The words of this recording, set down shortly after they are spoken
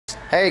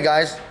Hey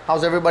guys,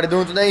 how's everybody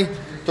doing today?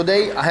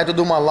 Today I had to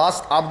do my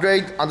last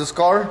upgrade on this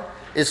car.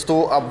 Is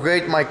to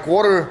upgrade my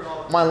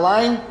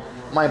line,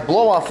 my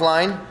blow-off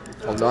line.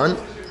 Hold on.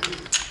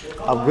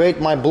 Upgrade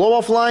my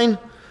blow-off line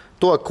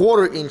to a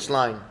 1/4 inch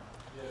line.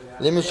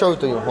 Let me show it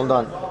to you. Hold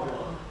on.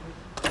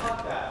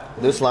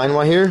 This line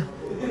right here.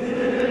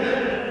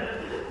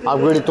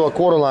 Upgrade it to a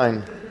 1/4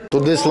 line. To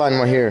this line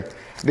right here.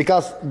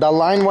 Because the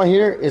line right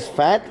here is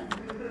fat.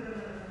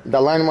 The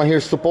line right here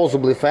is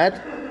supposedly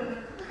fat.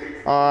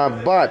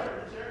 But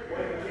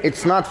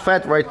it's not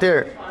fat right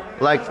there.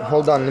 Like,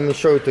 hold on, let me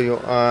show it to you.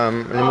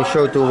 Let me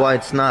show you to why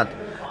it's not.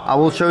 I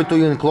will show it to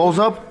you in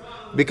close-up.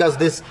 Because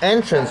this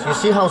entrance, you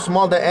see how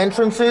small the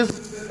entrance is?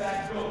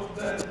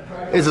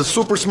 It's a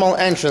super small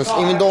entrance.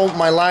 Even though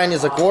my line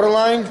is a 1/4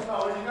 line,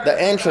 the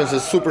entrance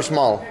is super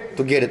small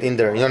to get it in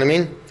there. You know what I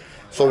mean?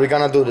 So we're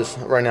gonna do this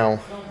right now.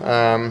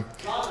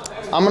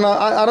 I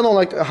don't know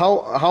like how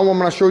I'm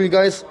gonna show you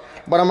guys,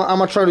 but I'm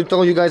gonna try to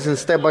tell you guys in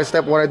step by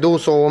step what I do.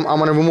 So I'm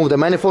gonna remove the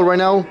manifold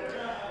right now,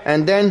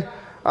 and then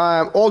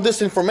all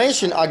this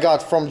information I got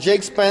from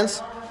Jake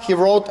Spence. He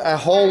wrote a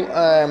whole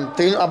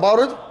thing about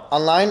it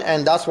online, and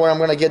that's where I'm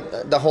gonna get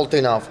the whole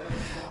thing off.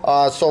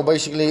 So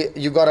basically,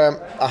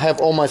 I have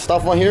all my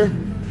stuff right here,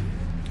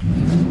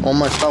 all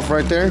my stuff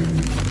right there,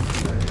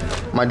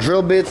 my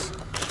drill bits,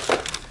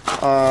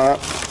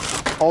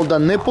 all the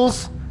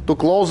nipples to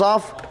close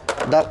off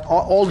that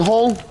old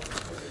hole,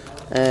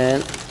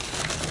 and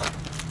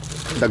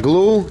the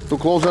glue to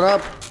close it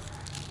up,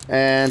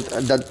 and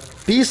the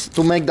piece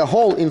to make the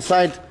hole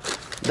inside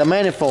the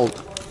manifold,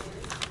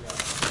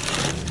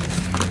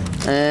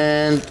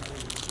 and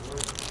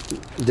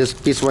this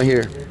piece right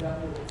here.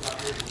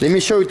 Let me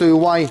show you to you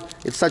why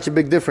it's such a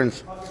big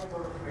difference.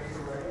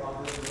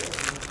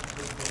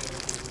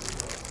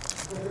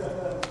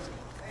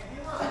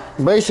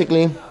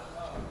 Basically,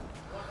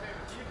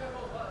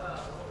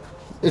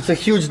 it's a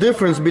huge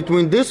difference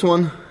between this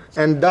one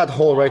and that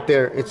hole right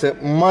there. It's a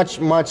much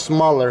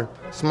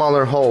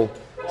smaller hole.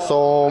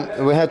 So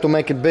we had to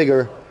make it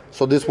bigger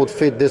so this would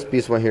fit this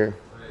piece right here.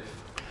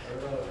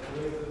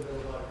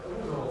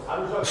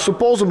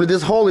 Supposedly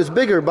this hole is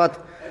bigger,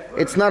 but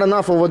it's not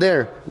enough over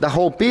there. The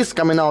whole piece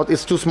coming out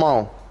is too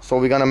small. So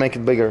we're gonna make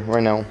it bigger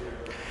right now.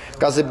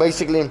 Because it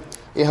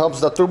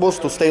helps the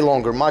turbos to stay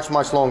longer, much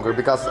longer,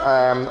 because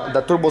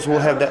the turbos will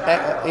have the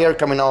air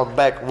coming out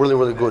back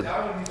really good.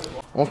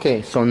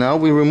 Okay, so now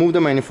we remove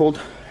the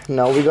manifold.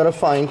 Now we gotta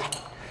find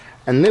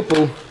a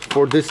nipple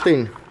for this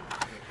thing.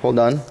 Hold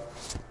on.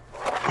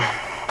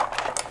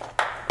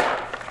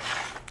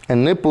 A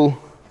nipple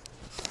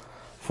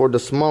for the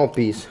small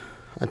piece.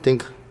 I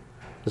think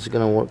this is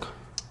gonna work.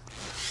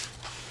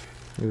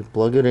 You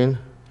plug it in.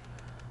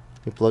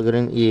 You plug it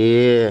in.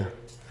 Yeah,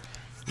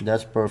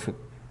 that's perfect.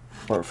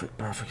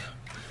 Perfect.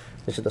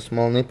 This is the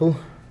small nipple.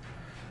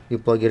 You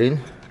plug it in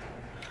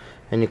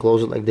and you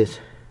close it like this.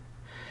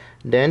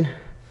 Then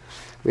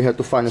we have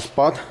to find a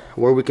spot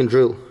where we can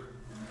drill.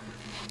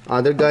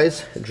 Other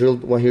guys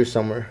drilled one here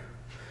somewhere.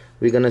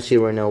 We're gonna see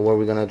right now where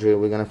we're gonna drill.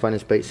 We're gonna find a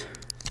space.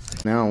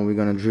 Now we're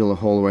gonna drill a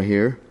hole right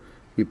here.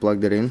 We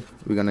plugged it in.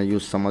 We're gonna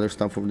use some other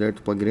stuff over there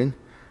to plug it in.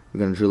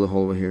 We're gonna drill a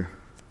hole over here.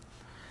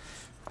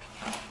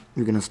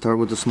 We're gonna start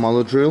with the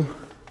smaller drill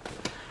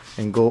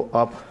and go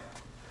up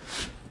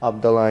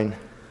the line.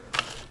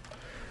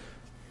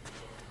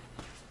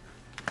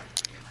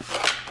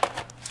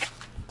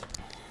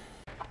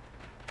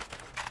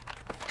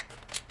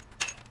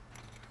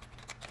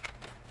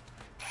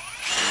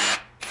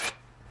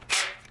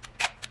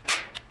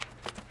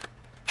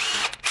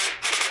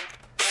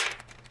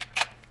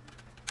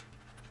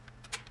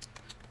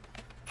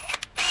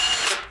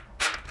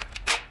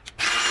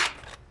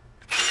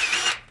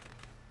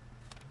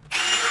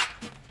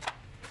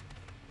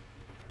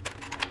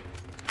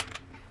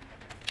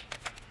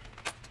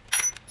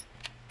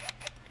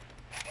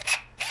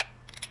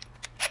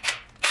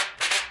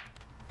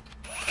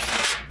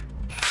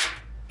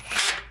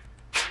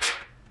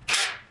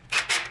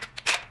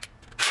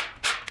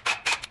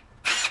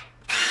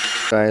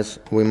 Guys,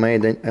 we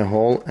made a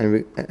hole,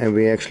 and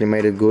we actually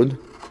made it good.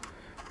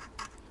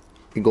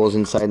 It goes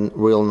inside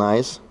real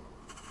nice.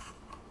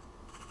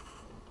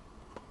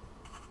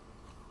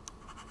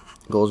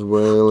 Goes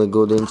really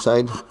good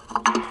inside.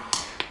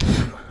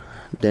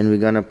 Then we're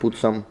gonna put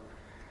some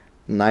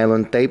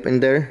nylon tape in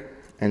there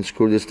and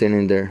screw this thing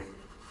in there.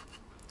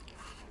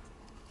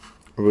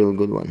 A real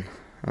good one.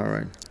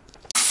 Alright.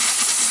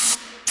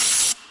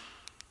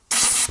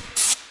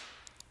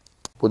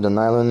 Put the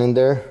nylon in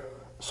there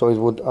so it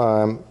would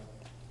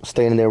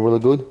stay in there really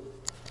good,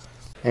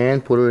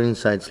 and put it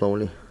inside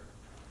slowly.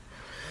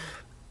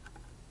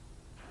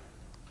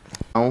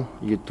 Now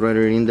you thread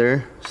it in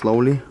there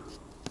slowly.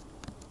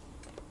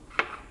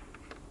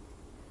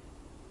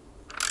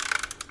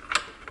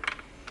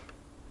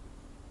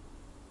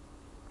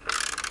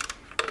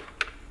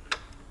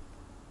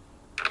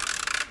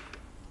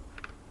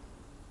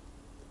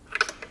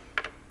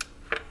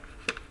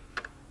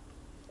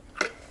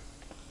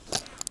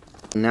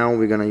 Now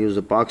we're gonna use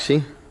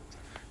epoxy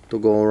to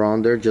go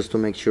around there just to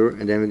make sure,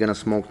 and then we're gonna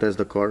smoke test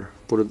the car,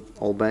 put it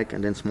all back,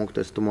 and then smoke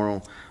test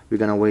tomorrow. We're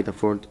gonna wait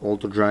for it all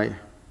to dry.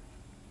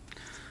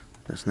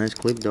 That's a nice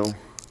clip though.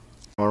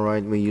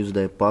 Alright, we use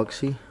the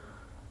epoxy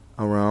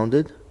around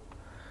it,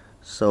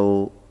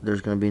 so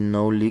there's gonna be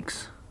no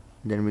leaks.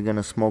 Then we're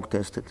gonna smoke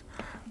test it,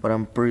 but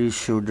I'm pretty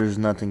sure there's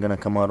nothing gonna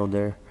come out of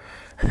there.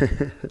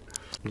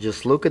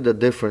 Just look at the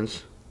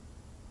difference,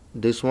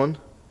 this one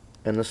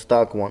and the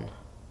stock one.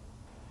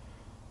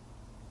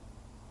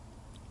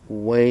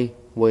 Way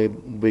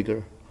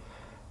bigger.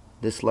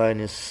 This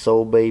line is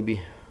so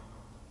baby,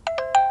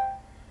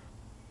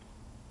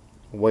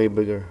 way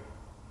bigger.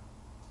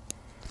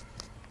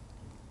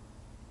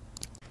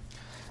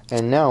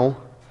 And now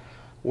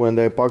when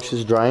the epoxy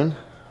is drying,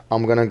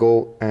 I'm gonna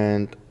go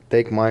and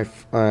take my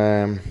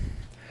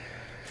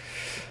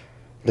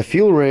the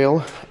fuel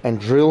rail and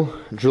drill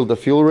the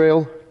fuel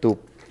rail to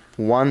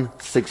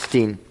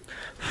 1/16.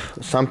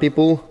 Some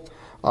people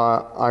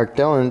are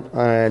telling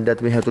that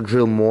we have to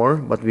drill more,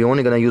 but we're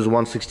only gonna use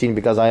 1/16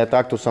 because I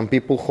talked to some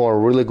people who are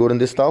really good in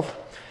this stuff,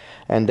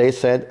 and they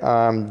said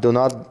do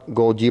not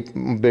go deep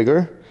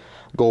bigger,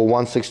 go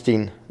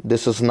 1/16.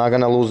 This is not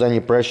gonna lose any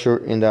pressure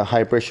in the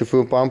high pressure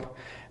fuel pump.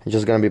 It's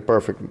just gonna be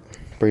perfect,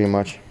 pretty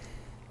much.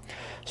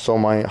 So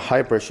my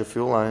high pressure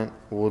fuel line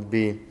would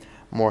be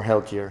more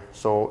healthier,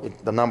 so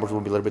the numbers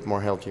will be a little bit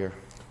more healthier.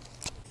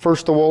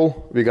 First of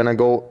all, we're gonna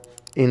go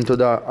into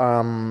the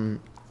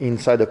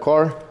inside the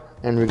car,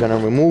 and we're gonna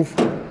remove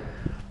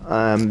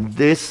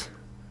this.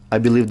 I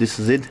believe this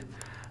is it.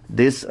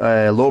 This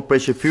low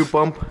pressure fuel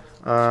pump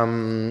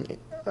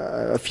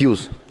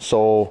fuse,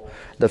 so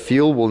the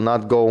fuel will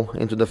not go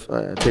into the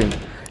thing.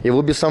 It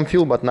will be some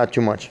fuel, but not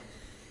too much.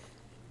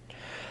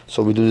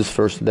 So we do this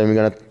first, then we're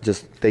gonna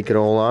just take it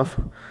all off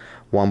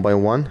one by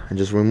one and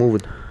just remove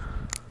it.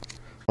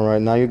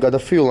 Alright, now you got the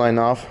fuel line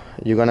off.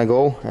 You're gonna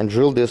go and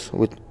drill this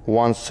with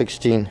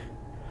 1/16.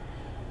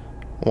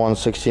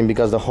 1/16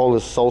 because the hole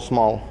is so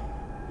small.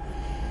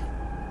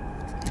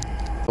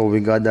 So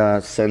we got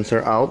the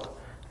sensor out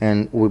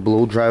and we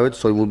blow dry it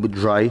so it will be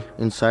dry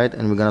inside,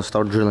 and we're gonna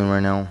start drilling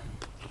right now.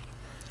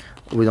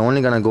 We're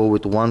only gonna go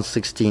with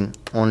 1/16,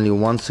 only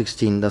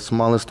 1/16, the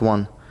smallest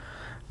one,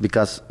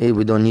 because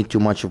we don't need too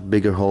much of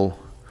bigger hole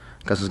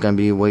because it's gonna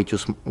be way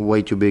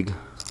too big.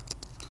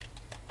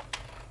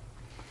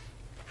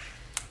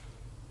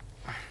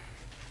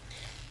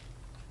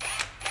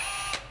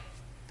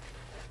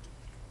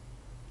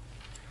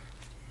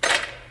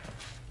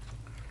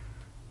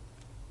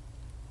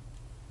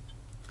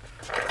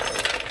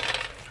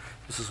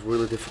 This is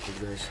really difficult,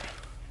 guys.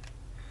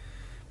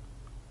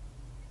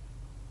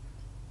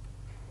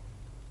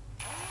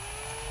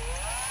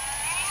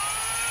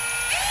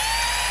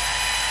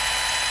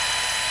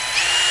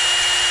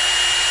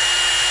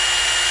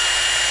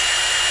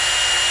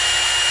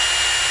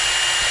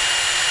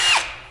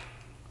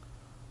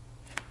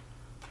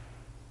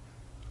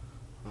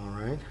 All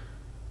right,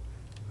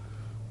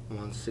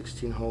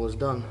 1/16 hole is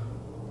done.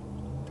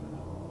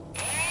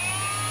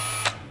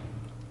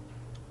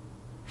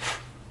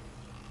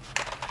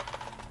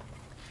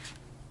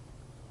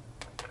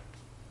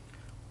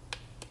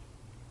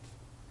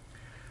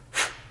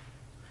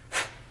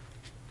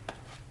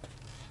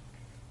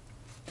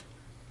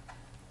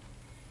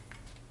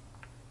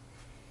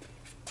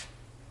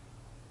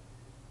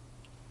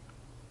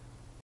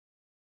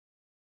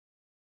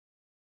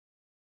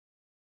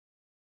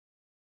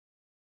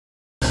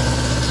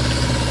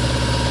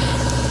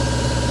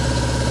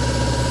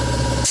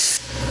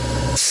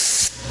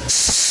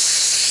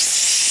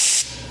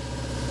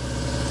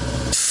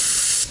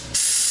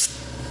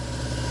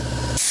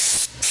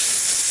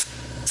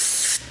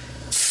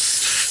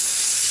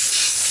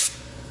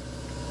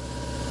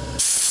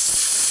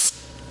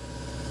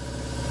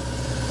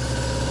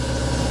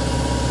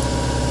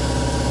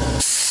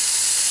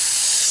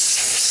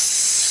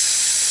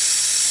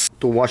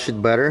 To wash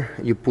it better,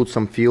 you put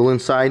some fuel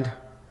inside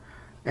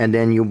and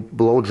then you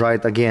blow dry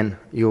it again.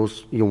 You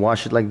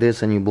wash it like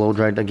this and you blow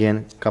dry it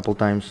again a couple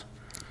times.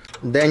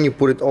 Then you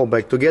put it all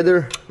back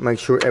together, make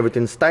sure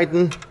everything's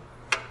tightened,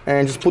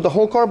 and just put the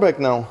whole car back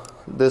now.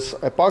 This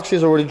epoxy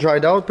is already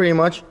dried out pretty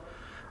much.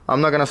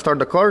 I'm not gonna start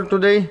the car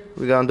today,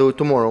 we're gonna do it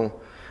tomorrow.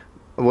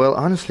 Well,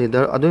 honestly, it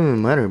don't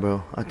even matter,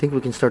 bro. I think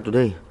we can start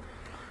today.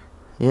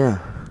 Yeah,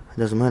 it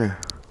doesn't matter.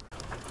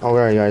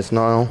 Alright guys,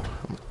 now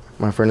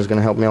my friend is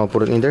gonna help me out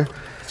put it in there.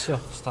 Все,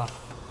 став.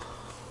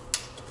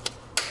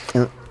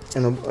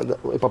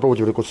 И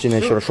попробуйте вот сильно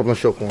еще раз, чтобы оно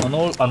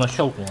щелкнуло. Оно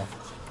щелкнуло.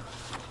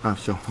 А,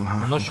 все.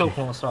 Ага. Оно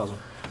щелкнуло сразу.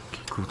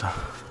 Okay, круто.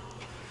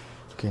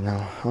 Okay,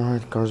 now,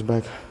 alright, car's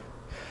back.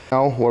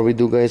 Now, what we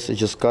do, guys, is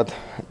just cut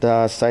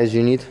the size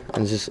you need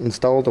and just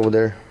install it over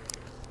there.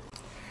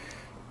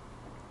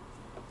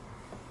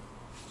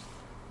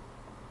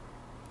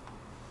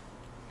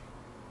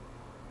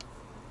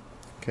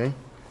 Okay.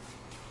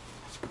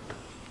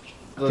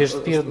 Ты же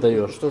спирт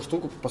даешь. Что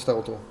штуку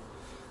поставил то?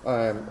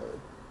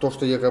 То,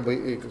 что я как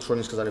бы, что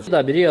они сказали.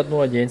 Да, бери одну,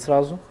 одень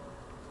сразу.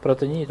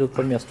 Протяни и тут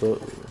по месту,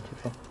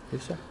 типа, и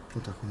все.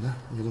 Вот так вот, да?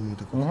 Я думаю,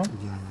 так вот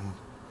идеально. Вот.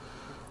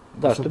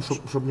 Да,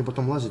 Чтоб не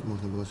потом лазить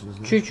можно было сюда,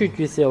 знаешь? чуть-чуть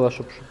висело,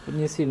 чтобы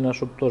не сильно,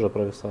 чтобы тоже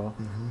провисало.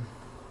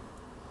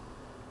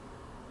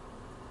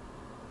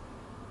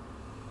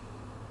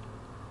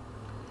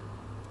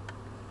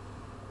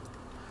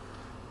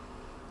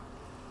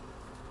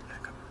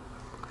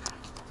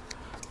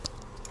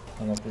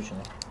 Она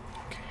включена.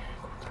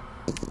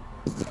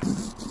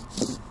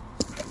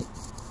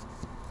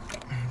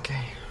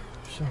 Okay,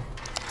 so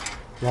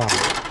wow.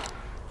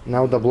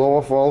 Now the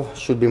blow-off valve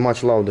should be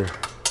much louder.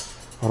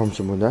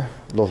 Громче будет, да?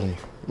 Должен.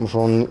 Потому что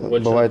он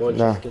бывает,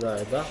 да.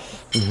 Скидает, да?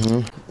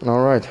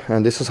 All right,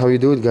 and this is how you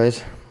do it,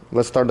 guys.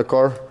 Let's start the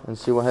car and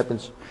see what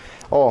happens.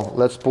 Oh,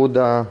 let's put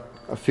the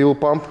fuel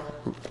pump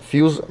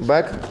fuse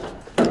back.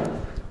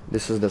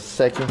 This is the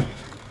second.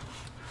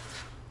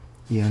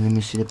 Yeah, let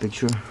me see the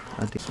picture.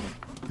 I think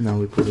now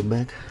we put it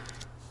back.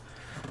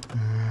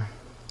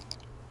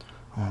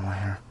 Oh, my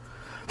hair.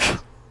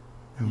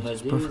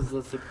 Надеюсь,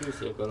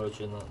 зацеплюсь я,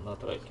 короче, на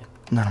треке.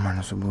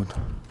 Нормально все будет.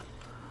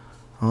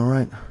 All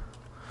right,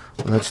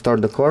 let's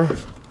start the car.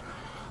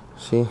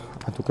 See,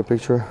 I took a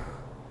picture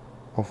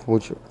of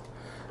which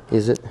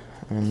is it,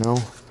 and now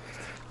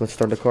let's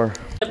start the car.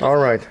 All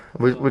right,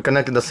 we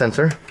connected the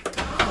sensor.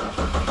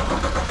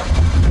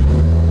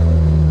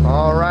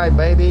 All right,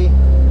 baby.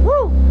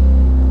 Woo!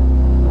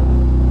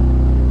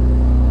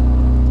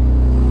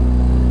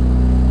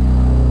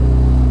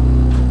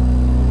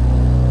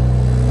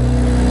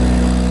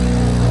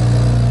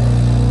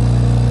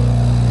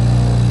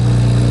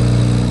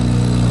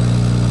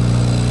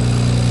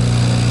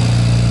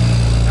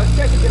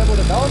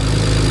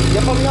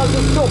 Я поменял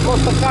здесь все,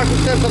 просто каждый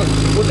сенсор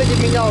вот эти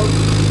менял.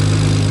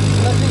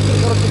 На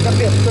фильтр, короче,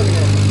 капец, все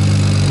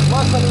меняет.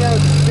 Масло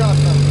меняют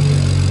часто.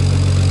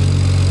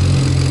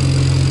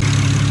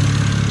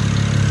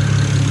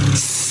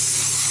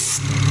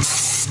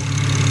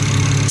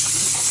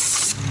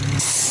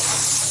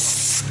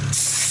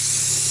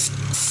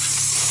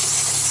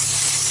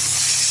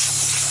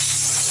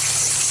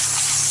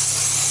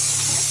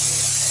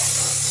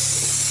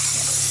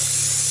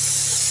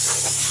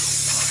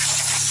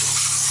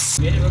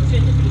 Теперь вообще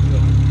не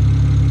придет.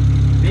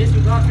 Весь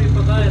удар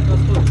припадает на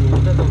стойку.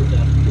 Вот это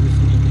удар.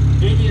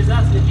 Тебе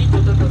нельзя следить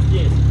вот это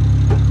здесь.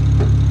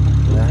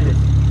 Вот здесь.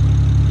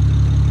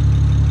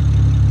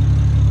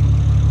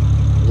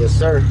 Yes,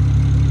 sir.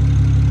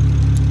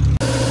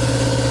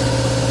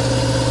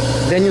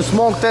 Then you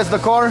smoke test the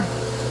car.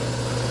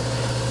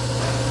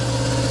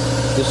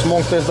 You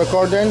smoke test the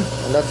car then,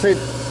 and that's it.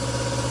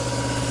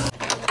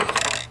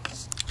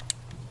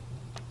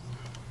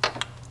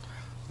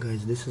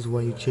 Guys, this is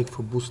why you check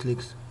for boost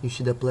leaks. You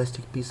see the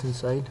plastic piece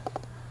inside?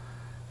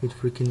 It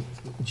freaking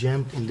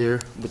jammed in there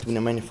between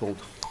the manifold.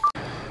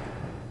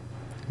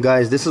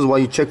 Guys, this is why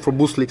you check for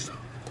boost leaks.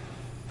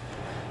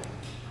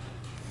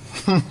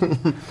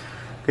 Can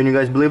you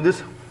guys believe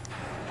this?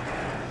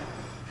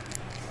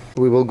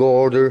 We will go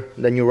order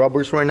the new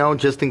rubbers right now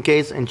just in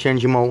case and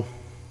change them all.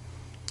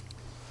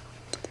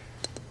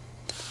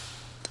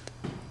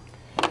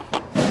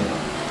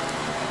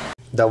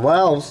 The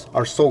valves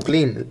are so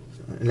clean.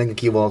 Like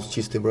какие valves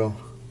чистые, bro.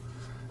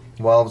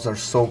 Valves are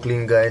so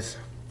clean, guys.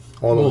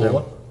 All of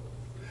them.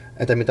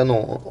 Это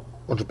метанол,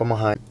 он же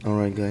помогает.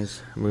 Alright,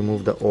 guys,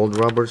 remove the old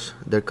rubbers.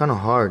 They're kind of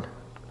hard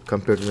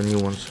compared to the new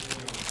ones.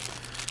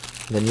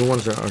 The new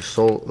ones are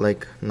so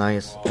like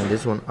nice, and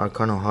this one are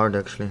kind of hard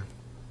actually.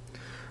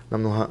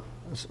 Намного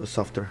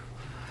softer.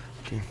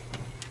 Okay.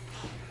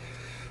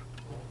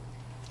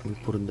 We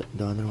put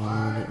the other one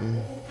on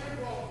it.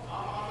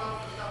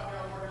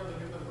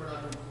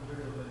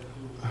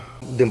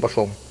 Дым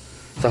пошел.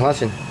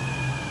 Согласен?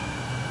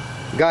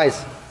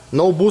 Guys,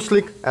 no boost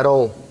leak at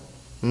all.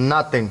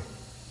 Nothing.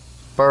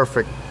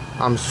 Perfect.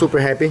 I'm super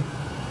happy.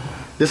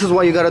 This is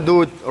why you gotta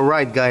do it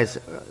right, guys.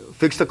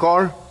 Fix the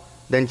car,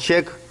 then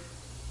check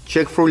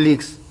for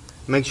leaks.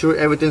 Make sure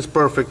everything's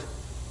perfect.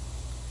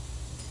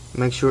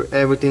 Make sure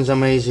everything's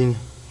amazing.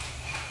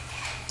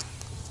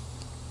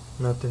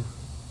 Nothing.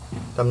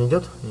 Там не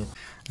идет? Нет.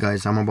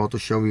 Guys, I'm about to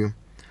show you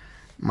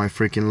my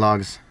freaking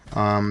logs.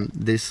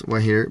 This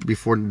right here,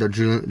 before the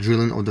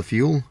drilling of the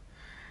fuel,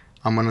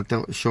 I'm gonna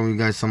show you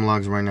guys some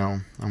logs right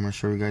now. I'm gonna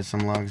show you guys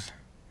some logs.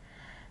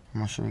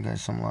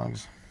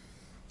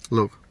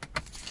 Look,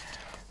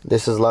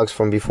 this is logs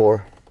from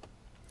before.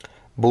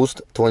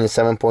 Boost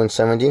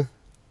 27.70,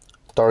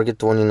 target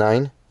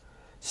 29.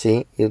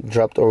 See, it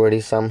dropped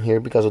already some here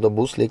because of the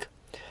boost leak.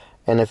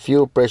 And a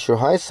fuel pressure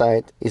high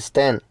side is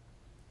 10,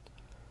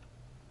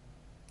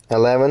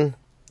 11,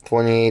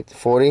 28,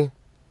 40.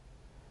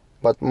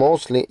 But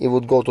mostly it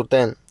would go to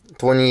 10,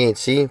 28.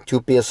 See,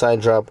 2 psi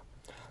drop.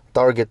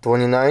 Target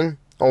 29.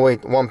 Oh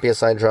wait, 1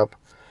 psi drop.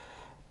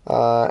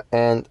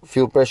 And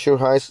fuel pressure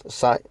high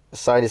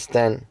side is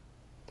 10.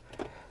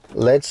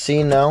 Let's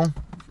see now.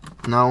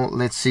 Now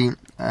let's see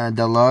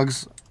the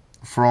logs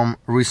from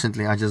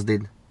recently. I just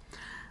did,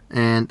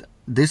 and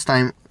this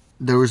time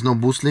there is no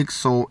boost leak,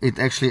 so it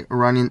actually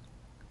running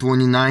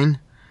 29,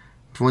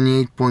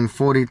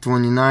 28.40,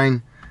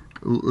 29.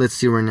 Let's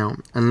see right now,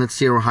 and let's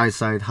see our high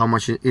side how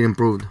much it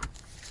improved.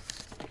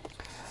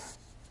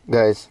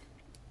 Guys,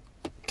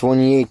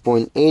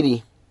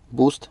 28.80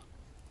 boost.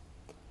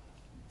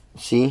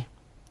 See,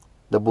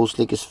 the boost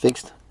leak is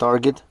fixed.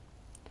 Target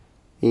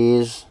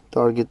is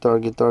target. I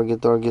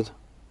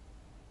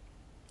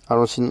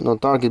don't see no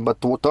target, but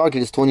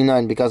target is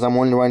 29 because I'm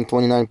only running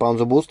 29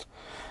 pounds of boost.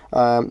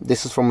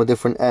 This is from a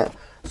different app.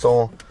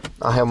 So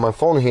I have my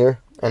phone here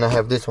and I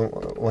have this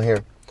one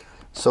here.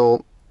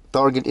 So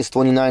target is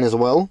 29 as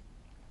well.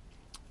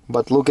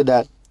 But look at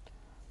that.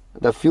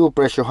 The fuel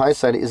pressure high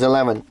side is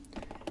 11.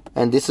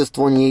 And this is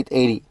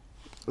 28.80.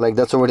 Like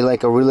that's already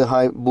like a really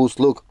high boost.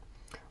 Look.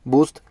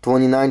 Boost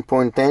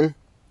 29.10.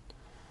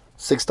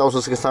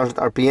 6,600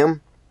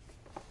 RPM.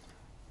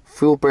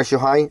 Fuel pressure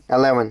high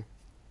 11.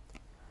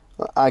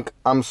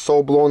 I'm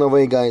so blown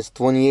away, guys.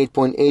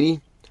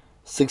 28.80.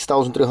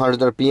 6,300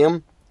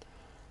 RPM.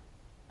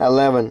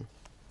 11.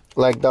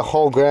 Like the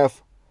whole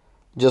graph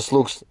just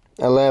looks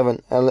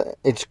 11.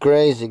 It's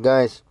crazy,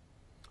 guys.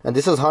 And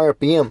this is high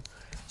RPM.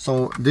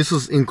 So this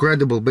is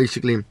incredible.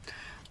 Basically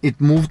it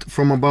moved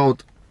from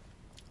about,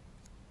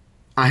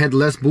 I had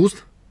less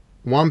boost,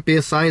 1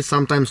 psi,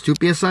 sometimes 2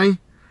 psi,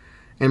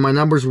 and my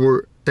numbers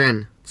were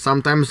 10.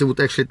 Sometimes it would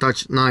actually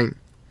touch 9.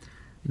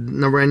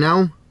 Now right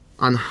now,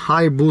 on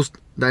high boost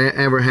that I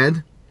ever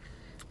had,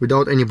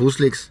 without any boost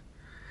leaks,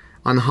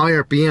 on high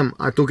RPM,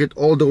 I took it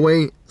all the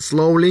way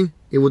slowly.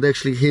 It would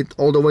actually hit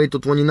all the way to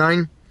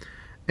 29,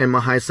 and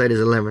my high side is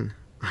 11.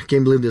 I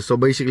can't believe this. So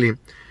basically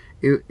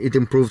it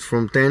improved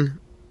from 10,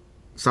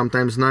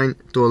 sometimes 9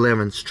 to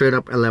 11, straight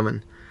up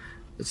 11.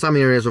 Some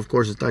areas of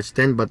course it touched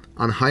 10, but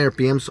on higher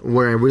RPMs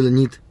where I really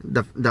need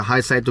the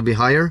high side to be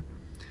higher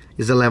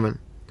is 11.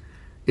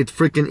 It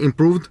freaking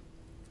improved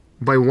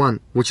by 1,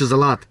 which is a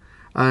lot.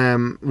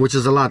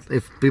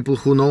 If people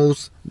who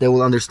knows, they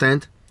will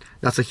understand.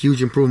 That's a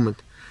huge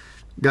improvement,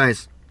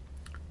 guys.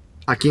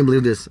 I can't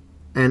believe this.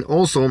 And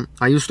also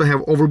I used to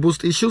have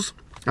overboost issues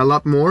a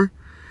lot more,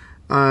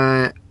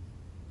 and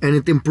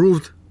it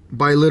improved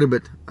by a little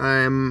bit.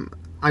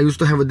 I used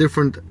to have a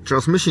different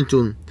transmission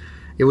tune.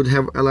 It would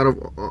have a lot of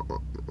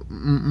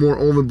more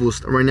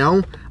overboost. Right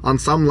now on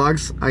some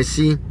lugs I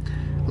see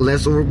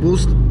less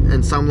overboost,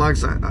 and some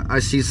lugs I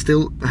see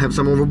still have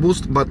some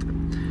overboost, but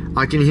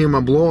I can hear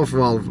my blow-off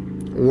valve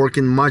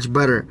working much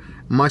better,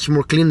 much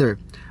more cleaner.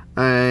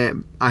 I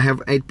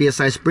have 8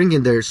 psi spring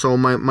in there, so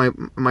my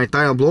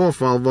tial blow-off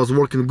valve was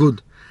working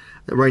good.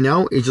 Right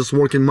now it's just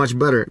working much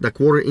better. The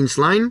 1/4-inch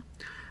line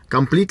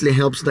completely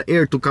helps the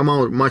air to come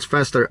out much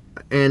faster.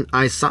 And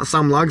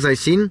some lugs I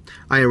seen,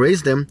 I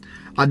erased them.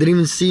 I didn't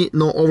even see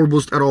no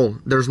overboost at all.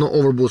 There's no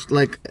overboost.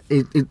 Like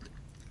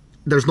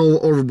there's no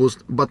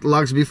overboost. But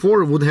lugs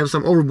before would have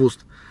some overboost.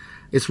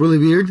 It's really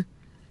weird,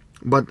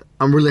 but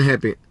I'm really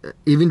happy.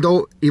 Even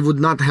though it would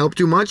not help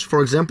too much,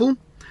 for example,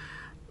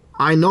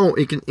 I know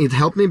it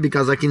helped me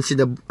because I can see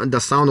the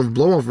sound of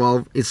blow-off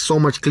valve is so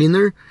much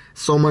cleaner,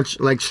 so much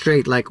like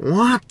straight, like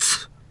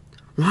what?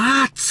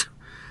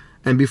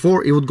 And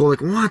before it would go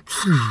like what?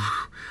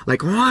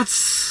 Like what?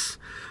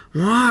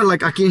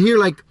 Like I can hear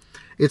like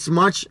it's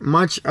much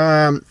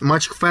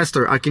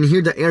faster. I can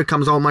hear the air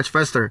comes out much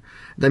faster.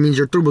 That means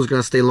your turbo is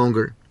gonna stay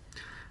longer.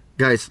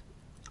 Guys,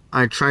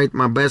 I tried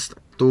my best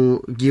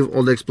to give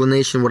all the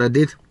explanation what I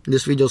did in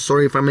this video.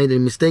 Sorry if I made any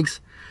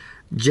mistakes.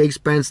 Jake's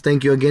Pants,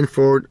 thank you again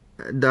for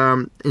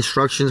the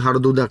instructions how to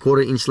do the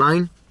 1/4-inch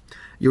line.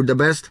 You're the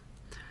best.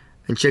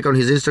 And check out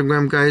his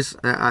Instagram, guys.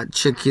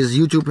 Check his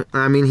YouTube.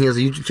 He has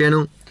a YouTube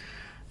channel.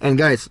 And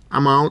guys,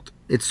 I'm out.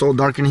 It's so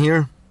dark in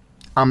here.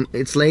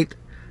 It's late.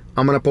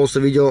 I'm gonna post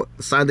a video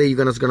Saturday. You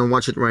guys gonna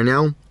watch it right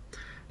now.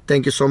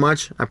 Thank you so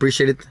much. I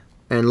appreciate it.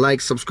 And like,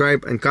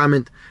 subscribe, and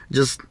comment.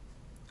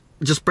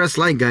 Just press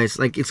like, guys.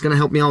 Like it's gonna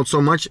help me out so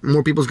much.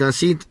 More people's gonna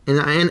see it, and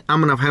I'm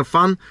gonna have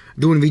fun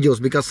doing videos,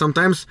 because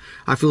sometimes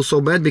I feel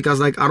so bad because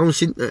like I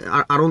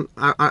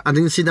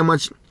didn't see that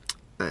much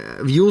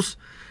views,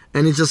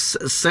 and it's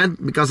just sad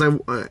because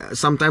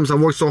sometimes I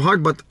work so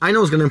hard, but I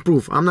know it's gonna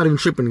improve. I'm not even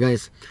tripping,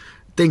 guys.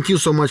 Thank you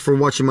so much for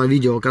watching my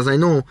video, because I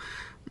know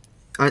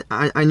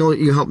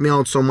you help me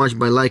out so much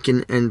by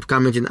liking and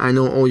commenting. I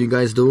know all you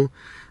guys do.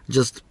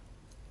 Just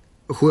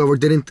whoever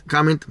didn't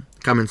comment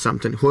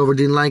something. Whoever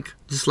didn't like,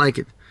 just like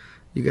it.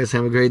 You guys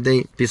have a great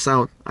day. Peace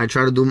out. I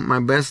try to do my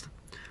best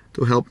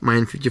to help my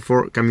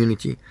n54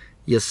 community.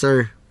 Yes,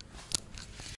 sir.